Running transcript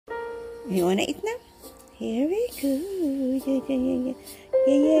You wanna eat now? Here we go.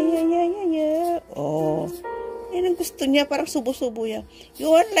 Yeah. Oh. Yan ang gusto niya. Parang subo-subo yan.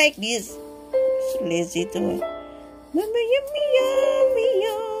 You want like this? So lazy to. Mama, yummy, yummy,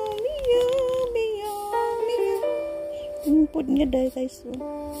 yummy, yummy, yummy. Yung food niya dahil guys.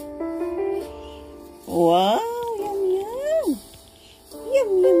 Wow, yum, yum. Yum,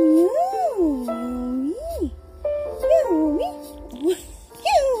 yum, yum. Yummy. Yummy.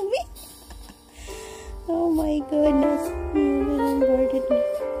 Yummy. Oh my goodness. Boarded me.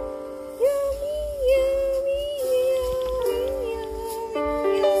 Yummy, yummy, yummy,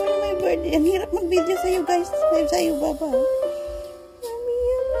 yummy. My birthday. Ang hirap mag-video sa'yo guys. Sa'yo, baba. Yummy,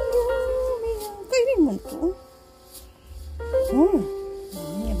 yummy, yummy. Kainin mo ito. Yum,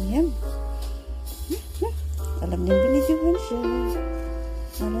 yum. Alam niya binidyohan siya.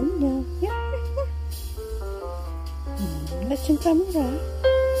 Alam niya. Let's yung camera.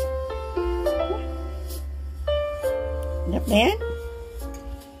 Hanap na yan?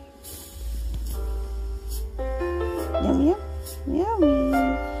 Yum, yum. Yummy.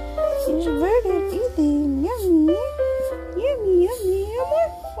 Here's bird eating. Yummy. Yummy, yummy.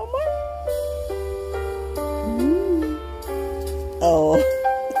 Mama. Oh.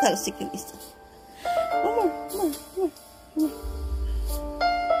 Talsik yung isa. Mama.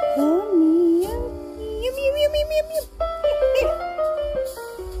 Yummy, yummy.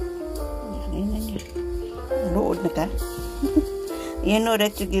 Ayun. Nood na ka? You know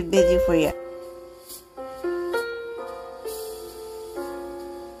that to give video for you.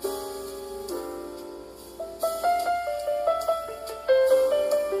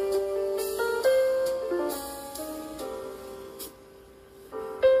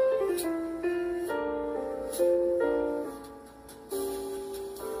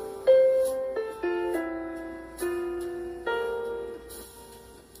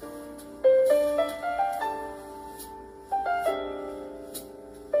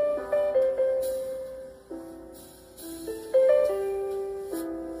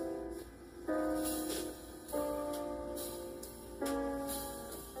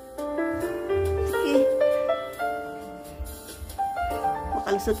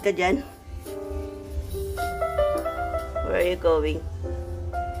 Makalusot ka dyan. Where are you going?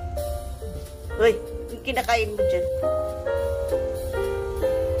 Hoy, yung kinakain mo dyan.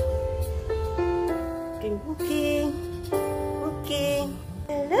 Cooking.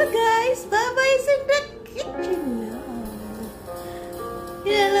 Hello guys, Baba is in the kitchen now.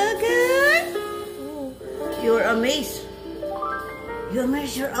 Hello guys. You're amazed. You're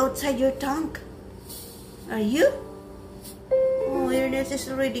amazed you're outside your tank. Are you? Oh, your nest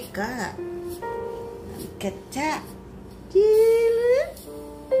is already cut. Look at that.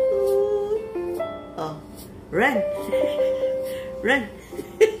 Oh, run. Run.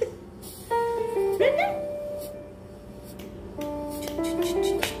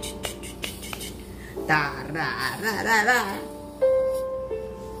 Ra.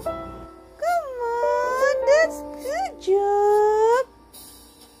 Come on, that's good job.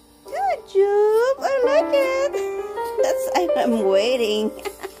 Good job. I like it. I'm waiting.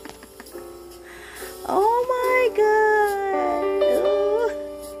 Oh my god. Oh.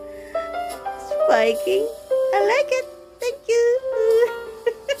 Spiking. I like it. Thank you.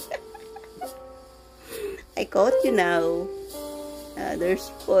 I caught you now. There's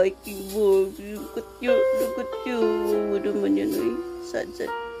spiking balls. Look at you. What naman yan, oy? Sad.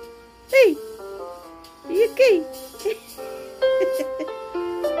 Hey! Are you okay?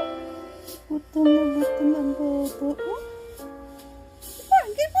 Buto na bobo.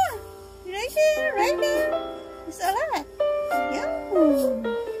 Get more. Right there. It's a lot. Yum.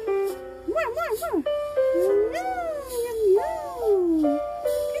 More. Yum.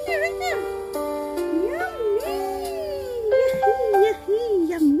 Get there, right there. Yum.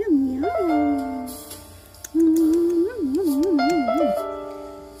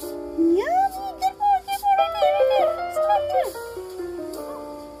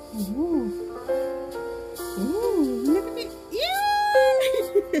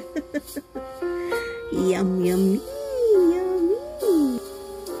 Yummy.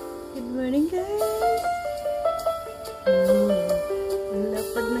 Good morning, guys. Ang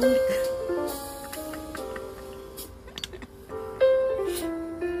lapad ng likod.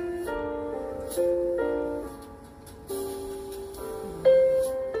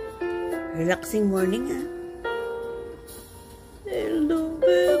 Relaxing morning, ah. Hello,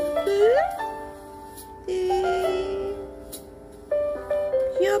 baby.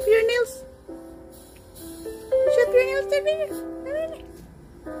 Shop your nails. Shop your nails, baby.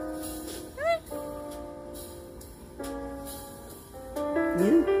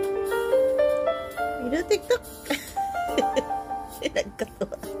 Yeah. TikTok.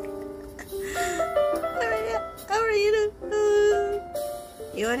 Nagkatawa. How are you?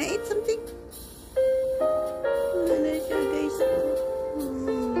 You wanna eat something? Ano siya, guys?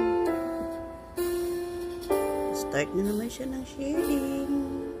 Start na naman siya ng sharing.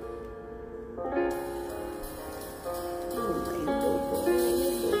 Oh my God.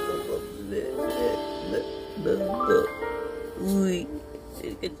 Uy,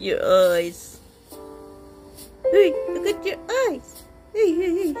 look at your eyes. Hey, look at your eyes. Hey,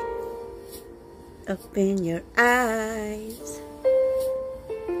 hey, hey. Open your eyes.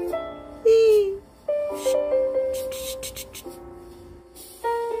 Hey.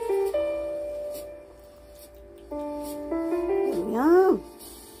 Yum.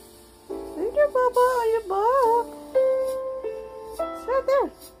 Hey there, Baba. Are you back? It's right there.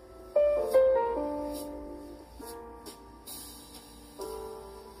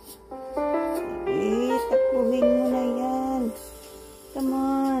 Takbuhin mo na yan. Come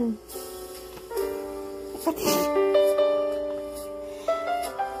on.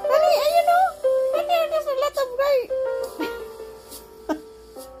 Dali, ayun o. There's a lot of rice.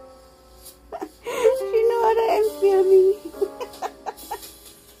 You know what I'm filming.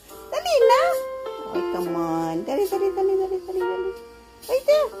 Dali na. Oh, come on. Dali. Right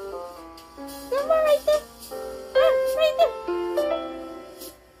there. Come on, right there. Right there.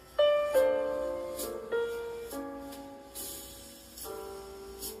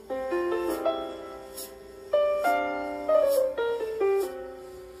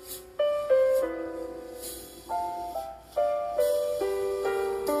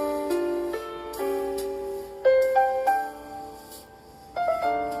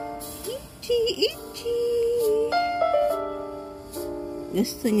 Itchy.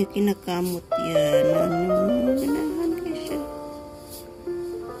 Gusto niya kinakamot yan. Ganahan ka siya.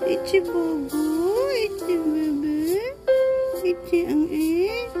 Itchy bobo. Itchy bebe. Itchy ang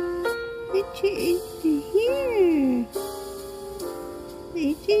Itchy here.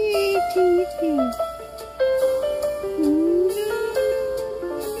 Itchy.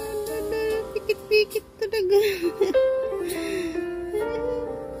 Pikit talaga.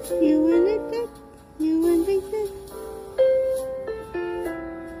 You want like that?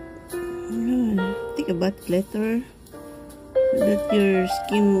 Think about it later. So that your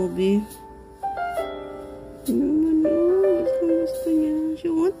skin will be. No. Gusto niya.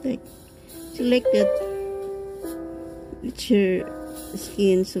 She want that. She like that. It's her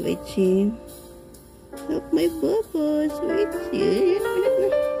skin so itchy. Help my bubble so itchy.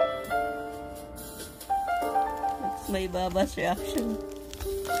 That's my baba's reaction.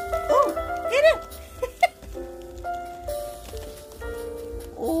 Oh, get it!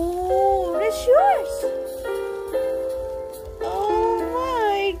 Oh, that's yours! Oh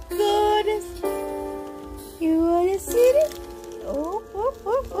my goodness! You wanna see it? Oh.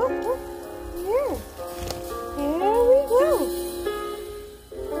 Here. There we go.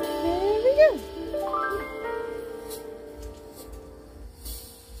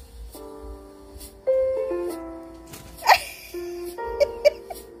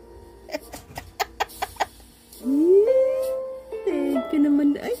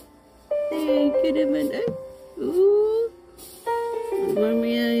 Thank you naman ay. Ooh.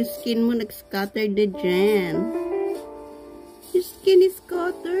 Mamaya yung skin mo nag-scattered na dyan. Your skin is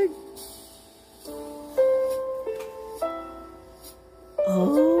scattered.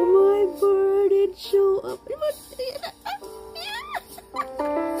 Oh my bird, it show up. Oh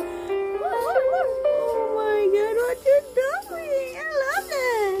my God, what you doing? I love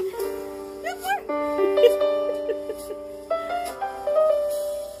that.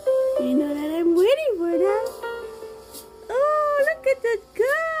 You know that I'm waiting for that. Oh, look at that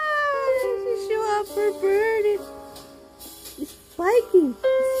guy. She show up her bird. It's spiking.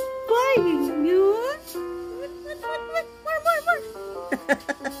 You want? More.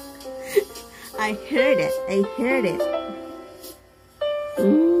 I heard it.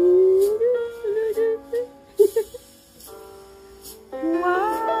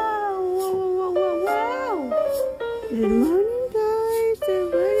 Wow. Good morning, guys.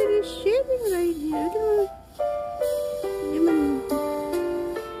 Everybody is shaving right here.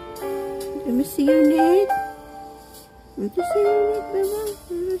 Let me see your neck. Want to see your neck, Baba?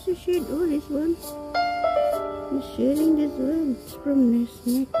 Where's the shade? Oh, this one. He's shading this one. It's from this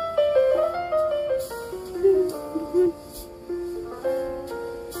neck.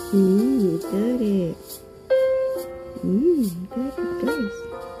 Got it. Got it, guys.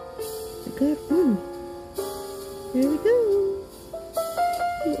 I got one. There we go.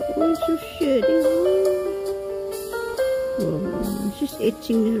 Oh, so shady. Oh, she's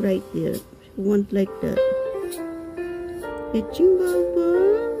itching right there. She want like that. Itching, Baba.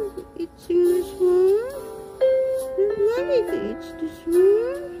 Itching this one. You want me to itch this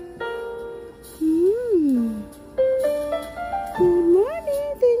one? Good morning.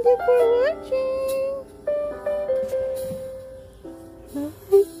 Thank you for watching.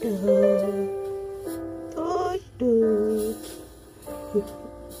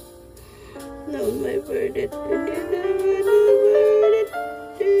 No, my bird.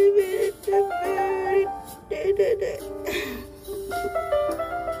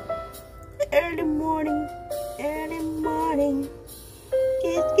 Early morning,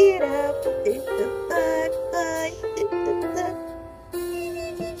 just get up, it's the bye.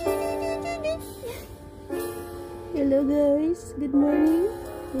 Hello guys, good morning.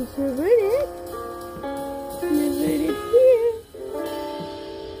 Is your bird? Your bird is here.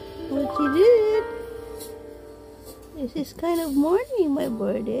 What you did? This is kind of morning, my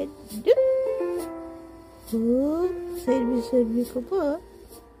bird. Oh, sabi ko pa.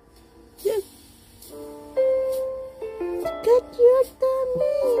 Yeah. Got your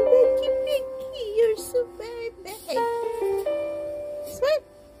tummy, Becky. You're so very big. Swipe.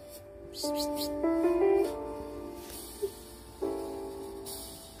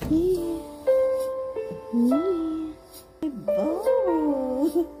 Yeah.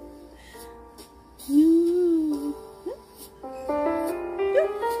 Oh.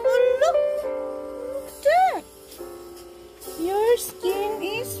 Your skin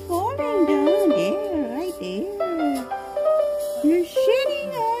is falling down there, right there. You're shedding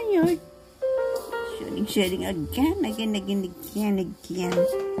on your... Shedding again. How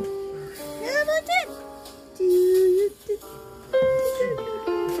about that?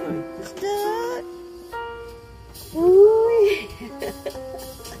 Stop. Oh,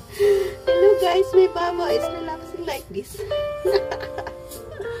 hello guys, my Baba is relaxing like this.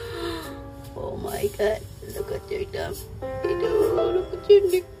 Oh my god, look at your thumb. Look at your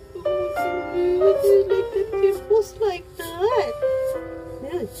neck. Your pose like that.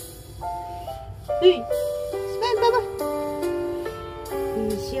 Hey, smile, Baba.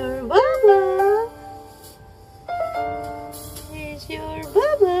 Here's your Baba. Here's your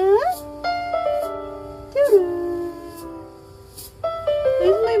Baba.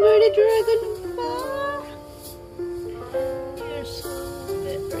 Here's my birdie dragon. You're so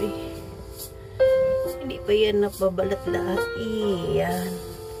very... Hindi pa yan napabalat lahat. Iyan.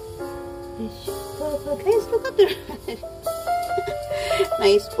 Guys, look at her.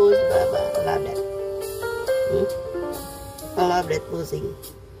 Nice pose, Baba. I love that. I love that posing.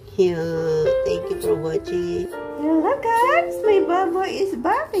 Thank you for watching. Hello guys, my Baba is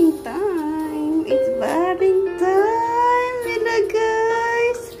bathing time. It's bathing time. Hello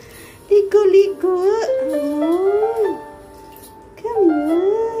guys. Ligo. Come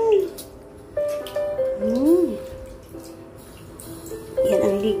on. Yan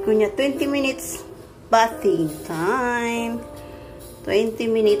ang ligo niya. 20 minutes bathing time. 20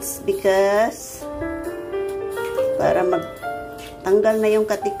 minutes because para magtanggal na yung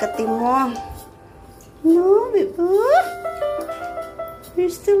kati-kati mo. No, bebo. You're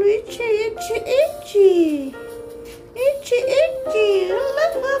still itchy.